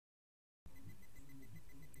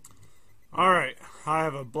Alright, I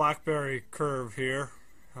have a BlackBerry Curve here.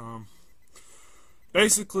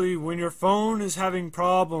 Basically, when your phone is having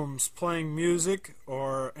problems playing music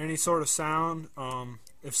or any sort of sound,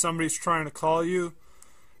 if somebody's trying to call you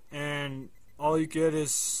and all you get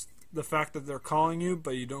is the fact that they're calling you,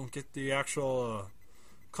 but you don't get the actual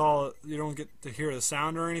call, you don't get to hear the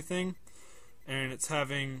sound or anything, and it's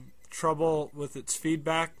having trouble with its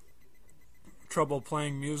feedback, trouble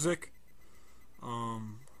playing music,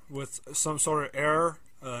 with some sort of error,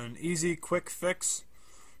 an easy quick fix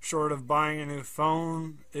short of buying a new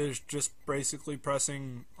phone is just basically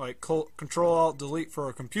pressing like Control Alt Delete for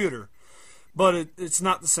a computer, but it's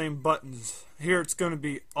not the same buttons. Here it's going to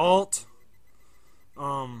be Alt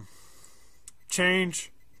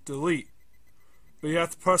change delete, but you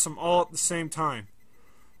have to press them all at the same time.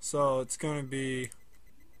 So it's going to be,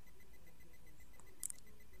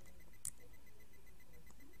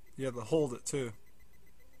 you have to hold it too.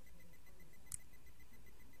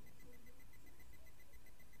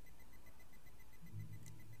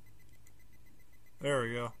 There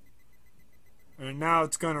we go. And now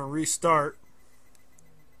it's going to restart.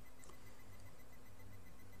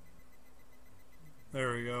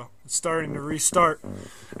 There we go. It's starting to restart.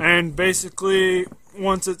 And basically,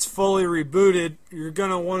 once it's fully rebooted, you're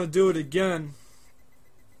going to want to do it again.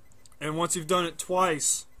 And once you've done it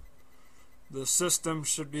twice, the system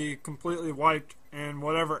should be completely wiped, and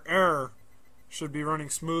whatever error should be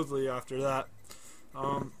running smoothly after that.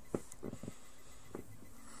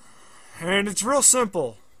 And it's real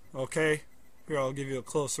simple, okay? Here, I'll give you a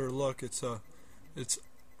closer look. It's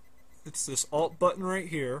this Alt button right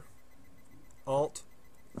here. Alt.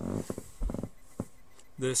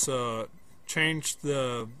 This change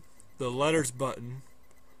the letters button.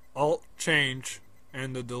 Alt change,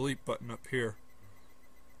 and the delete button up here.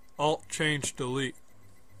 Alt change delete.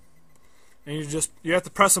 And you have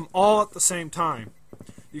to press them all at the same time.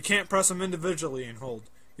 You can't press them individually and hold.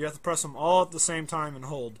 You have to press them all at the same time and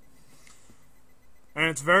hold. And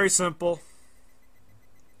it's very simple.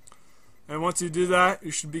 And once you do that, you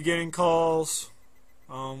should be getting calls.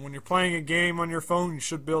 When you're playing a game on your phone, you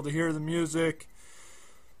should be able to hear the music.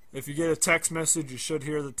 If you get a text message, you should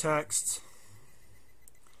hear the text.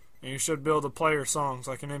 And you should be able to play your songs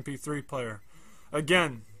like an MP3 player.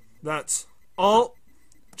 Again, that's Alt,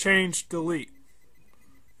 Change, Delete.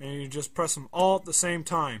 And you just press them all at the same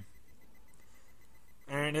time.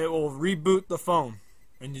 And it will reboot the phone.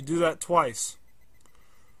 And you do that twice.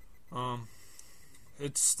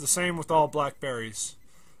 It's the same with all BlackBerries.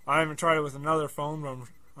 I haven't tried it with another phone, but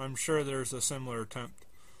I'm sure there's a similar attempt.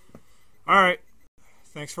 Alright,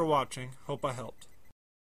 thanks for watching. Hope I helped.